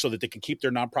 so that they can keep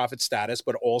their nonprofit status,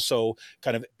 but also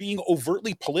kind of being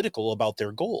overtly political about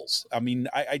their goals.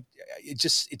 It's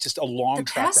just a long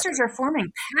track record. The pastors are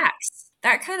forming PACs.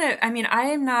 That kind of, I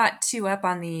am not too up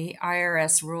on the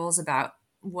IRS rules about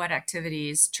what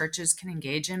activities churches can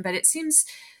engage in, but it seems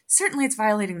certainly it's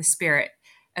violating the spirit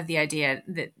of the idea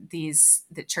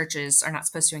that churches are not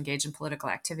supposed to engage in political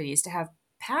activities, to have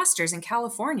pastors in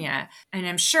California, and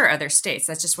I'm sure other states.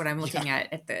 That's just what I'm looking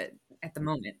at the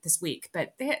moment this week.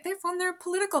 But they formed their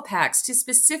political PACs to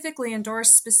specifically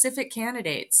endorse specific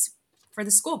candidates for the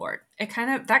school board. That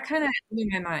kind of blew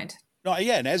my mind. No,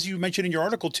 yeah, and as you mentioned in your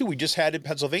article too, we just had in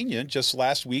Pennsylvania just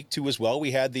last week too as well.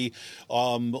 We had the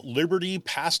Liberty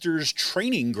Pastors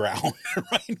Training Ground,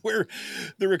 right, where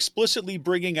they're explicitly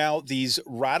bringing out these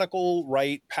radical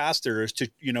right pastors to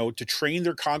train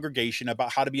their congregation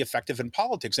about how to be effective in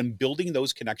politics and building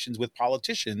those connections with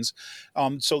politicians,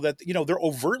 so that they're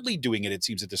overtly doing it. It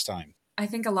seems at this time. I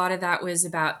think a lot of that was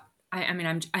about.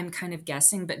 I'm kind of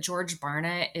guessing, but George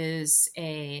Barna is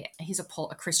he's a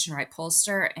Christian right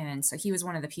pollster, and so he was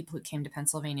one of the people who came to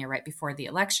Pennsylvania right before the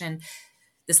election,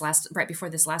 right before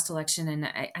this last election, and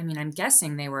I'm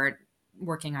guessing they were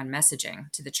working on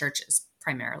messaging to the churches,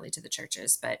 primarily to the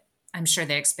churches, but I'm sure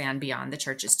they expand beyond the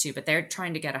churches too. But they're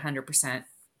trying to get 100%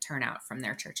 turnout from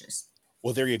their churches.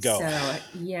 Well, there you go.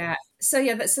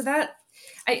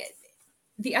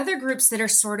 The other groups that are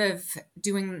sort of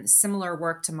doing similar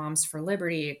work to Moms for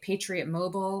Liberty, Patriot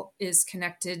Mobile is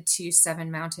connected to Seven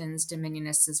Mountains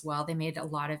Dominionists as well. They made a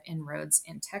lot of inroads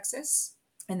in Texas.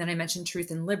 And then I mentioned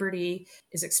Truth and Liberty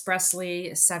is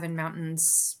expressly a Seven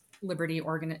Mountains Mandate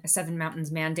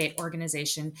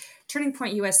organization. Turning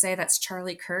Point USA, that's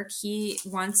Charlie Kirk. He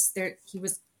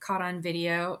was caught on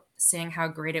video saying how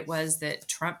great it was that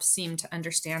Trump seemed to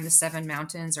understand the Seven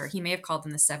Mountains, or he may have called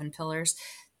them the Seven Pillars.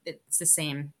 It's the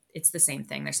same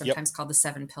thing. They're sometimes called the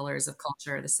Seven Pillars of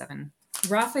Culture, the seven.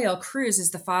 Rafael Cruz is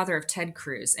the father of Ted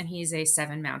Cruz, and he's a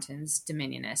Seven Mountains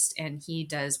Dominionist, and he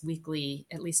does weekly,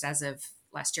 at least as of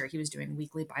last year, he was doing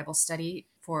weekly Bible study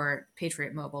for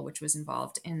Patriot Mobile, which was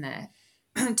involved in the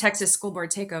Texas school board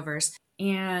takeovers.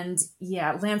 And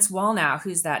Lance Wallnau,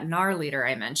 who's that NAR leader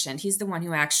I mentioned, he's the one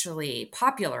who actually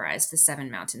popularized the Seven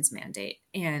Mountains Mandate.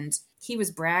 And he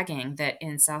was bragging that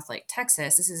in South Lake,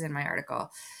 Texas, this is in my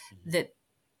article, that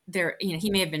he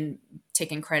may have been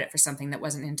taking credit for something that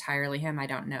wasn't entirely him. I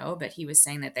don't know, but he was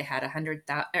saying that they had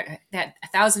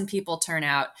 1,000 people turn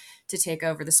out to take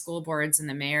over the school boards and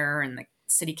the mayor and the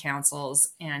city councils.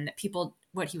 And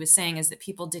what he was saying is that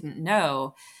people didn't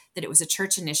know that it was a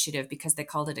church initiative because they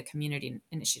called it a community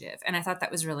initiative. And I thought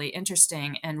that was really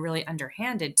interesting and really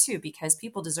underhanded too, because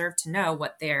people deserve to know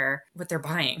what they're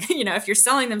buying. If you're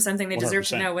selling them something, they 100%. Deserve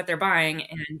to know what they're buying,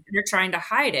 and they're trying to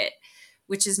hide it,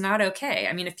 which is not okay.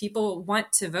 If people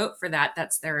want to vote for that,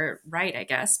 that's their right, I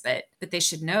guess, but they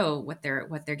should know what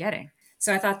they're getting.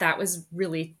 So I thought that was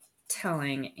really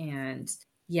telling. And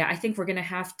I think they're going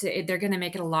to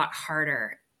make it a lot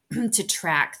harder to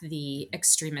track the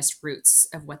extremist roots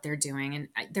of what they're doing. And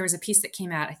there was a piece that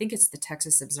came out, I think it's the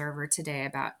Texas Observer today,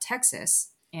 about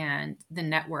Texas and the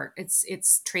network.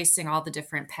 It's tracing all the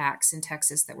different PACs in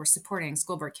Texas that were supporting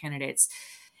school board candidates.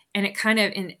 And it kind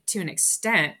of, to an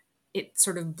extent, it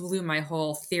sort of blew my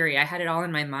whole theory. I had it all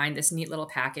in my mind, this neat little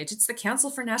package. It's the Council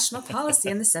for National Policy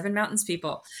and the Seven Mountains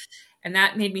people. And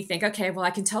that made me think, okay, well, I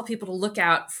can tell people to look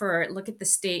at the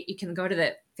state. You can go to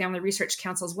the Family Research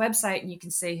Council's website and you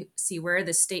can see where are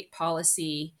the state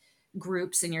policy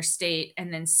groups in your state,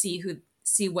 and then see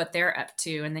what they're up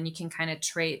to. And then you can kind of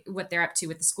trade what they're up to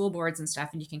with the school boards and stuff.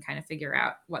 And you can kind of figure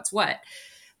out what's what.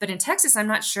 But in Texas, I'm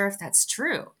not sure if that's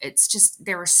true. It's just,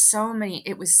 it was so many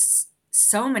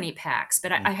PACs,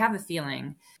 but I have a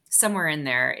feeling somewhere in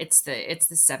there, it's the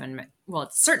seven. Well,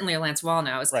 it's certainly Lance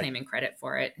Wallnow is claiming credit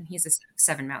for it, and he's a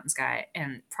Seven Mountains guy,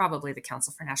 and probably the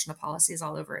Council for National Policy is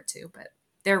all over it too. But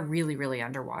they're really, really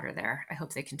underwater there. I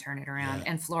hope they can turn it around.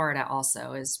 Yeah. And Florida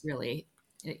also is really,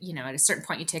 at a certain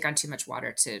point, you take on too much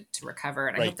water to recover,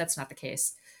 and I hope that's not the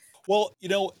case. Well,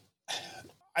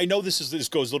 I know this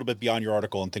goes a little bit beyond your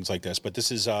article and things like this, but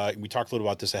this is, we talked a little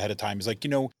about this ahead of time. It's like,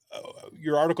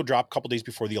 your article dropped a couple days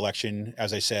before the election,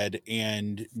 as I said,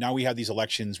 and now we have these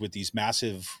elections with these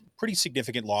massive, pretty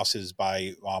significant losses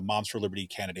by Moms for Liberty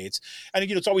candidates. And,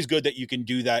 it's always good that you can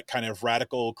do that kind of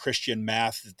radical Christian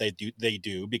math that they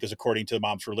do, because according to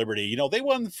Moms for Liberty, they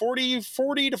won 40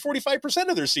 to 45%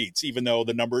 of their seats, even though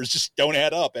the numbers just don't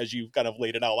add up as you've kind of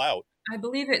laid it all out. I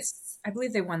believe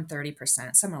they won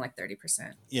 30%, somewhere like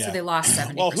 30%. Yeah. So they lost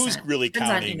 70%. Well, who's really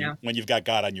counting when you've got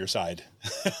God on your side?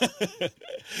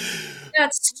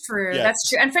 That's true. Yeah. That's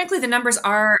true. And frankly, the numbers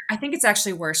I think it's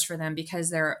actually worse for them, because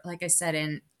they're, like I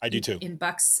said, I do too. In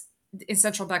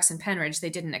Central Bucks and Penridge, they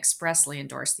didn't expressly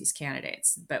endorse these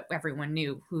candidates, but everyone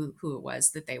knew who it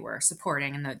was that they were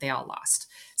supporting, and that they all lost.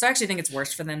 So I actually think it's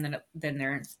worse for them than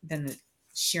the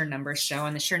sheer numbers show,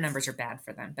 and the sheer numbers are bad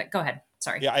for them. But go ahead.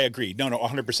 Sorry. Yeah, I agree. No,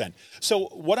 100%. So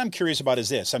what I'm curious about is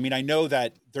this. I mean, I know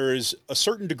that there's a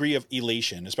certain degree of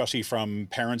elation, especially from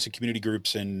parents and community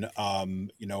groups and,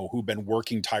 who've been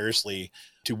working tirelessly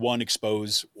to, one,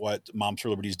 expose what Moms for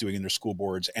Liberty is doing in their school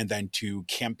boards, and then to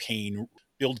campaign,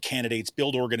 build candidates,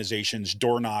 build organizations,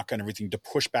 door knock, and everything to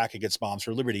push back against Moms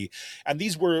for Liberty. And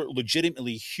these were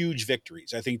legitimately huge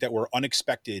victories, I think, that were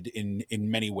unexpected in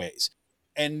many ways.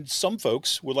 And some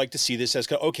folks would like to see this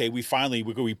as, okay,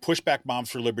 we pushed back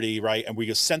Moms for Liberty, right? And we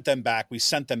just sent them back. We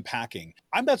sent them packing.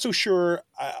 I'm not so sure.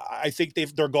 I think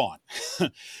they're gone.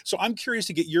 So I'm curious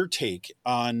to get your take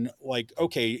on, like,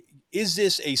 okay, is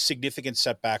this a significant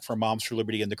setback for Moms for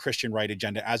Liberty and the Christian right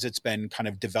agenda as it's been kind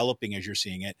of developing as you're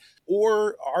seeing it?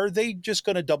 Or are they just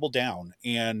going to double down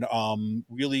and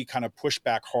really kind of push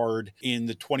back hard in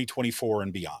the 2024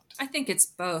 and beyond? I think it's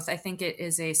both. I think it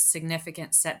is a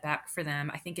significant setback for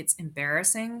them. I think it's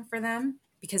embarrassing for them,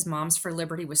 because Moms for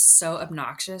Liberty was so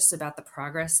obnoxious about the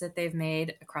progress that they've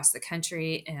made across the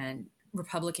country, and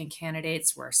Republican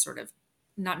candidates were sort of,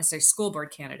 not necessarily school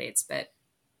board candidates, but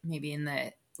maybe in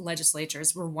the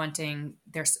legislatures, were wanting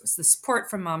the support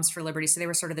from Moms for Liberty. So they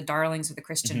were sort of the darlings of the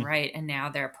Christian right, and now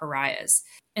they're pariahs.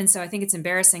 And so I think it's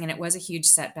embarrassing, and it was a huge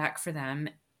setback for them.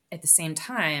 At the same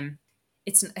time,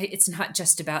 it's not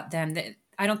just about them.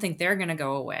 I don't think they're going to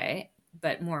go away,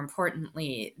 but more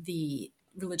importantly, the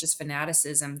religious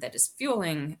fanaticism that is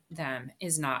fueling them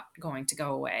is not going to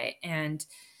go away. And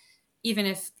even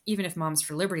if Moms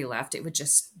for Liberty left, it would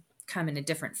just come in a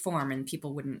different form, and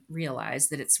people wouldn't realize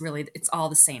that it's all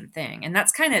the same thing. And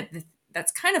that's kind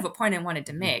of a point I wanted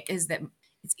to make, is that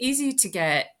it's easy to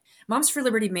get Moms for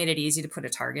Liberty made it easy to put a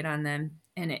target on them,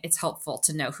 and it's helpful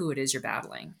to know who it is you're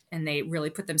battling. And they really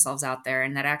put themselves out there,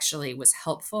 and that actually was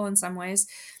helpful in some ways.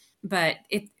 But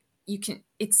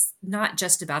it's not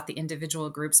just about the individual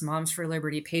groups. Moms for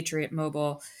Liberty, Patriot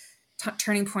Mobile,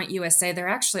 Turning Point USA, they're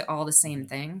actually all the same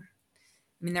thing.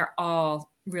 I mean, they're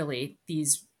all really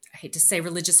these, I hate to say,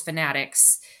 religious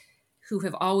fanatics who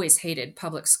have always hated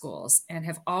public schools and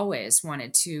have always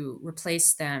wanted to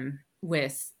replace them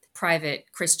with private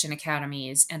Christian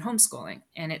academies and homeschooling.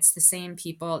 And it's the same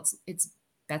people. It's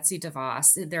Betsy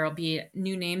DeVos. There'll be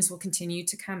new names will continue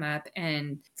to come up.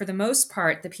 And for the most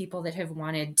part, the people that have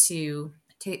wanted to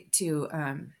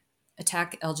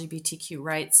attack LGBTQ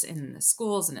rights in the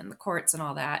schools and in the courts and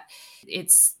all that,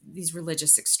 it's these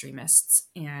religious extremists.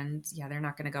 And yeah, they're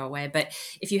not going to go away. But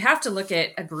if you have to look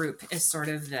at a group as sort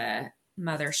of the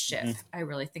mothership, I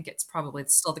really think it's probably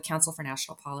still the Council for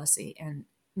National Policy. And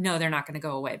no, they're not going to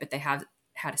go away, but they have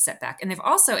had a setback. And they've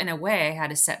also, in a way,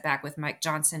 had a setback with Mike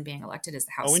Johnson being elected as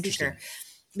the House Speaker,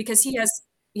 because he has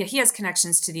yeah, he has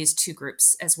connections to these two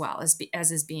groups as well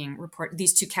as is being reported.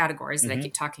 These two categories that I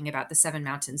keep talking about: the Seven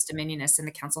Mountains Dominionists and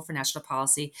the Council for National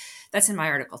Policy. That's in my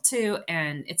article too,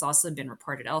 and it's also been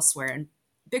reported elsewhere in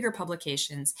bigger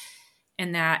publications.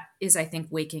 And that is, I think,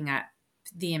 waking up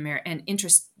the and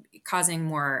causing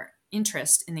more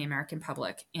interest in the American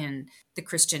public in the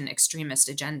Christian extremist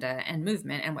agenda and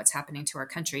movement and what's happening to our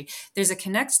country. There's a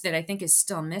connect that I think is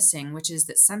still missing, which is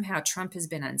that somehow Trump has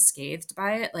been unscathed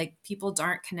by it. Like, people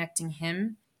aren't connecting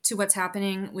him to what's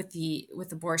happening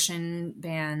with abortion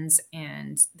bans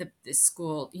and the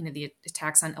school, the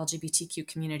attacks on LGBTQ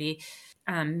community.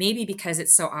 Maybe because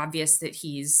it's so obvious that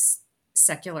he's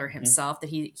secular himself, that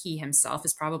he himself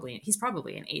is probably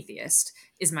an atheist,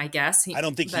 is my guess. I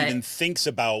don't think he even thinks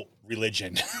about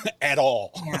religion at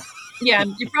all. Yeah,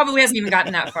 he probably hasn't even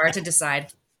gotten that far to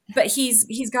decide. But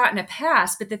he's gotten a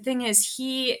pass. But the thing is,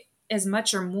 he, as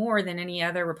much or more than any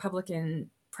other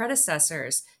Republican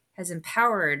predecessors, has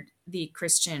empowered the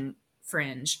Christian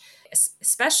fringe,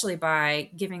 especially by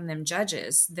giving them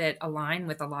judges that align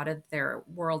with a lot of their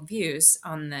worldviews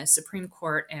on the Supreme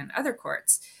Court and other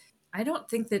courts. I don't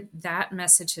think that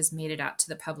message has made it out to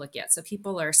the public yet. So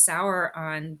people are sour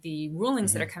on the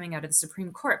rulings that are coming out of the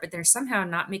Supreme Court, but they're somehow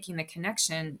not making the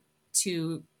connection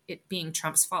to it being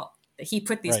Trump's fault, that he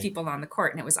put these people on the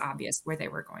court and it was obvious where they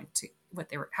were going to,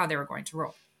 how they were going to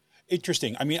rule.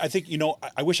 Interesting. I mean, I think,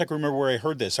 I wish I could remember where I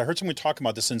heard this. I heard someone talking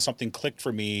about this and something clicked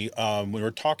for me. When we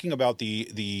were talking about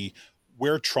the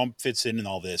where Trump fits in and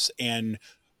all this. And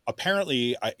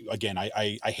apparently,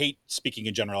 I hate speaking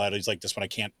in generalities like this when I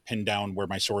can't pin down where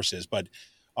my source is, but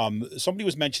somebody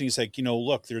was mentioning, it's like,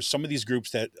 look, there's some of these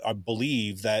groups that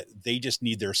believe that they just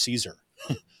need their Caesar,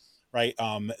 right?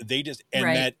 They just,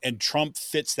 and Trump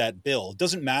fits that bill. It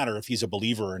doesn't matter if he's a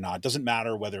believer or not. It doesn't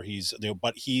matter whether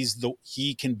but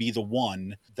he can be the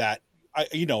one that,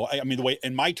 the way,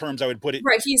 in my terms, I would put it.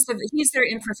 Right. He's their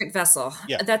imperfect vessel.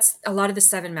 Yeah. That's a lot of the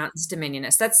Seven Mountains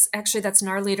Dominionists. That's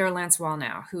our leader, Lance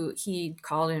Wallnau, who he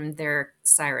called him their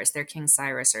Cyrus, their King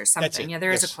Cyrus or something. Yeah,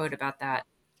 there is a quote about that.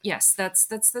 Yes, that's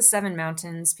the Seven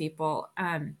Mountains people.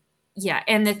 Yeah.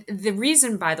 And the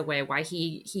reason, by the way, why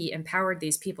he empowered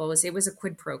these people was it was a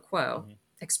quid pro quo,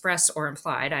 expressed or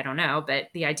implied. I don't know. But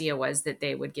the idea was that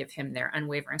they would give him their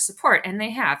unwavering support. And they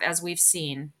have, as we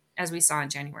saw on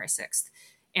January 6th.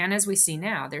 And as we see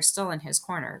now, they're still in his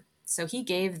corner. So he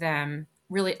gave them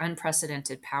really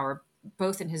unprecedented power,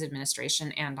 both in his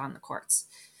administration and on the courts.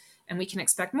 And we can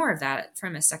expect more of that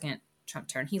from a second Trump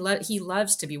turn. He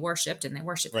loves to be worshipped, and they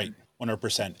worship him. Right,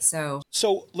 100%.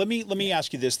 So let me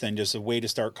ask you this then, just a way to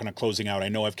start kind of closing out. I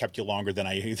know I've kept you longer than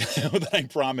I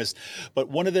promised, but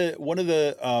one of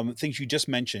the things you just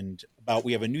mentioned about,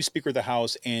 we have a new Speaker of the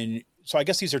House, and so I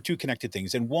guess these are two connected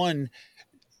things. And one,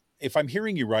 if I'm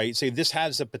hearing you right, say this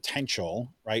has a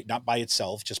potential, right, not by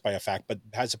itself, just by a fact, but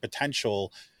has a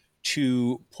potential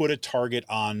to put a target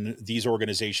on these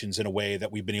organizations in a way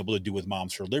that we've been able to do with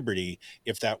Moms for Liberty,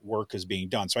 if that work is being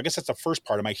done. So I guess that's the first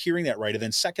part. Am I hearing that right? And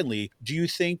then secondly, do you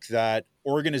think that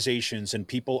organizations and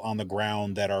people on the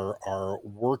ground that are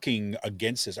working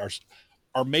against this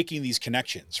are making these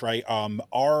connections, right?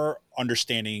 Are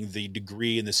understanding the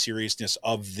degree and the seriousness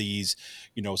of these,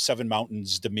 Seven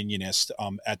Mountains Dominionists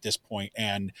at this point,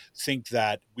 and think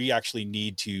that we actually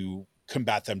need to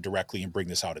combat them directly and bring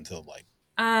this out into the light?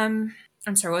 I'm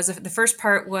sorry. What was the first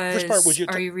part?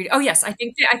 Are you reading? Oh, yes. I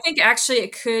think actually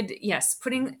it could. Yes,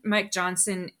 putting Mike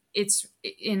Johnson as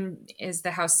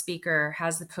the House Speaker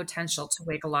has the potential to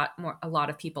wake a lot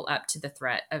of people up to the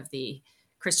threat of the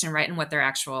Christian right and what their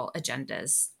actual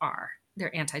agendas are,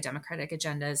 their anti-democratic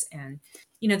agendas. And,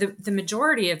 the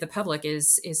majority of the public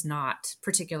is not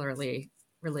particularly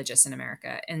religious in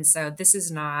America. And so this is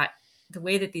not, the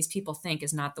way that these people think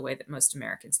is not the way that most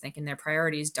Americans think. And their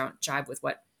priorities don't jibe with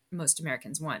what most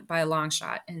Americans want by a long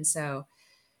shot. And so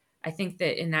I think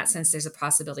that in that sense, there's a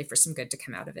possibility for some good to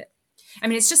come out of it. I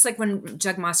mean, it's just like when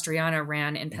Jug Mastriano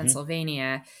ran in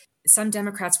Pennsylvania, some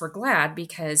Democrats were glad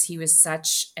because he was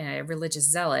such a religious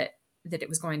zealot that it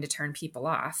was going to turn people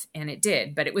off. And it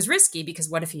did, but it was risky because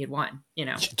what if he had won?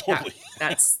 Totally.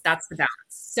 That's the balance.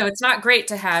 So it's not great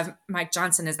to have Mike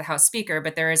Johnson as the House Speaker,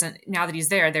 but now that he's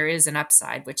there is an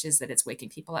upside, which is that it's waking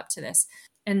people up to this.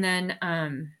 And then,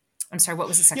 I'm sorry, what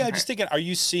was the second part? Just thinking, are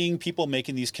you seeing people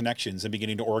making these connections and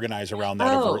beginning to organize around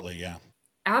that overtly? Yeah,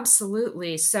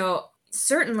 absolutely. So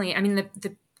certainly, I mean,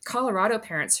 the Colorado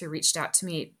parents who reached out to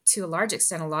me, to a large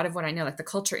extent, a lot of what I know, like the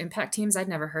culture impact teams, I'd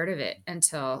never heard of it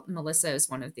until Melissa is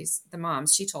one of the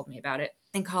moms. She told me about it.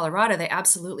 In Colorado, they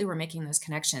absolutely were making those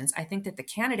connections. I think that the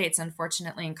candidates,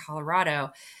 unfortunately, in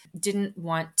Colorado didn't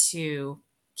want to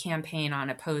campaign on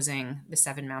opposing the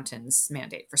Seven Mountains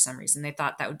mandate for some reason. They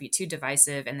thought that would be too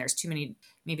divisive, and there's too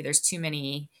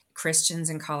many Christians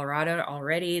in Colorado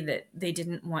already that they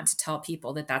didn't want to tell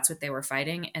people that that's what they were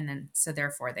fighting, and then so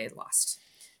therefore they lost.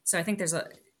 So I think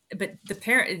but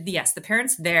the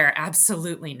parents there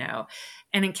absolutely know.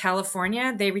 And in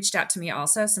California, they reached out to me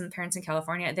also, some parents in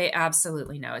California, they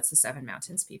absolutely know it's the Seven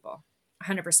Mountains people,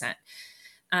 100%.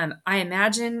 I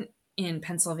imagine in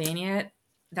Pennsylvania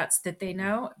that they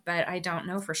know, but I don't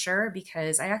know for sure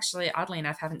because I actually, oddly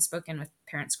enough, haven't spoken with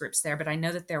parents groups there, but I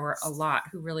know that there were a lot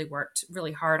who really worked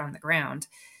really hard on the ground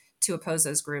to oppose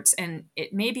those groups. And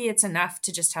maybe it's enough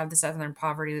to just have the Southern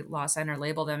Poverty Law Center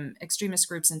label them extremist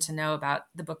groups and to know about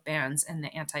the book bans and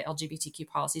the anti-LGBTQ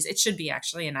policies. It should be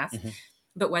actually enough. Mm-hmm.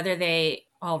 But whether they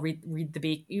all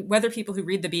whether people who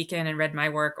read the Beacon and read my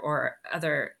work or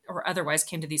otherwise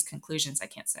came to these conclusions, I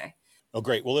can't say. Oh,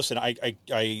 great. Well, listen, I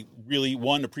really,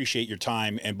 appreciate your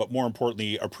time, but more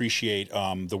importantly, appreciate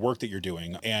the work that you're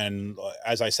doing. And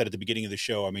as I said at the beginning of the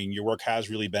show, I mean, your work has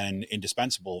really been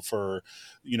indispensable for,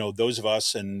 those of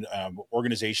us and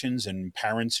organizations and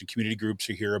parents and community groups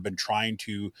who here have been trying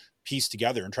to piece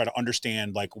together and try to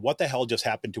understand like what the hell just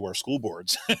happened to our school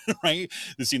boards, right?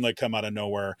 This seemed like come out of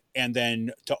nowhere. And then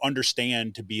to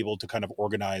understand, to be able to kind of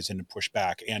organize and push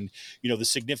back. And, the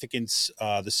significant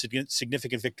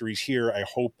victories here, I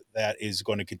hope that is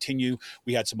going to continue.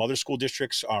 We had some other school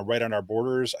districts right on our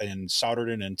borders in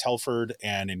Souderton and Telford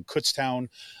and in Kutztown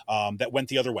that went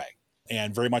the other way.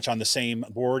 And very much on the same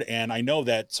board. And I know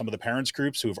that some of the parents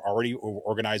groups who have already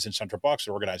organized in Central Bucks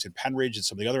or organized in Penridge and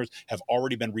some of the others have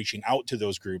already been reaching out to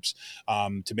those groups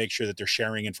to make sure that they're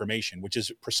sharing information, which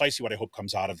is precisely what I hope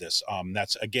comes out of this.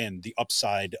 That's, again, the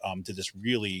upside to this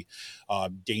really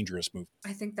dangerous move.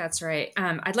 I think that's right.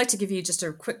 I'd like to give you just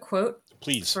a quick quote.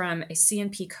 Please. From a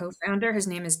CNP co-founder. His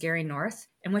name is Gary North.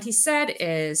 And what he said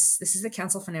is, this is the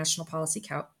Council for National Policy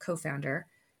co-founder,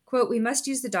 quote, "We must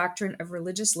use the doctrine of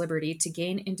religious liberty to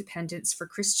gain independence for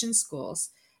Christian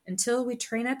schools until we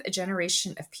train up a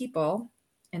generation of people,"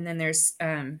 and then there's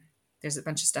a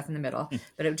bunch of stuff in the middle,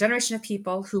 but a generation of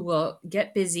people who will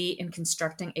get busy in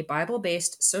constructing a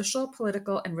Bible-based social,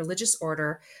 political, and religious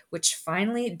order which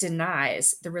finally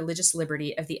denies the religious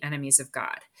liberty of the enemies of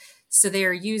God. So they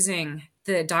are using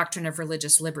the doctrine of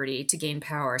religious liberty to gain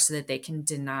power so that they can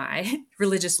deny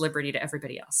religious liberty to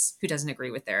everybody else who doesn't agree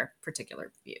with their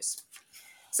particular views.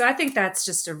 So I think that's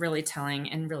just a really telling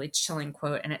and really chilling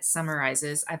quote, and it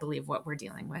summarizes, I believe, what we're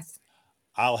dealing with.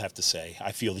 I'll have to say,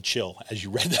 I feel the chill as you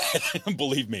read that.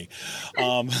 Believe me.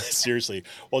 Seriously.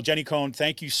 Well, Jenny Cohn,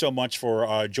 thank you so much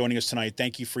for joining us tonight.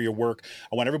 Thank you for your work.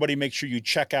 I want everybody to make sure you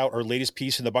check out her latest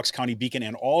piece in the Bucks County Beacon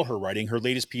and all her writing. Her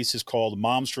latest piece is called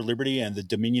Moms for Liberty and the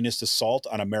Dominionist Assault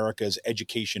on America's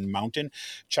Education Mountain.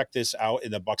 Check this out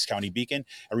in the Bucks County Beacon.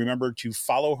 And remember to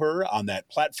follow her on that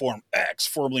platform X,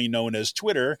 formerly known as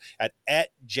Twitter, at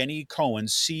Jenny Cohn,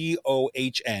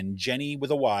 Cohn, Jenny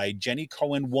with a Y, Jenny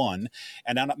Cohn 1.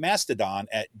 And on Mastodon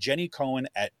at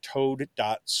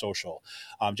jennycohen@toad.social.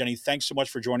 Jenny, thanks so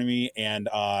much for joining me, and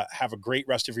have a great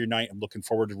rest of your night. I'm looking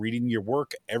forward to reading your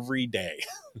work every day.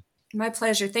 My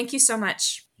pleasure. Thank you so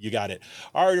much. You got it.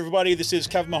 All right, everybody. This is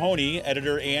Kevin Mahoney,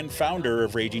 editor and founder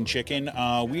of Raging Chicken.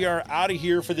 We are out of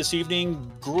here for this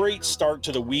evening. Great start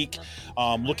to the week.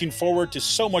 Looking forward to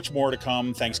so much more to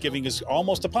come. Thanksgiving is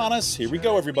almost upon us. Here we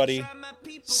go, everybody.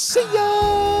 See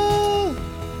ya!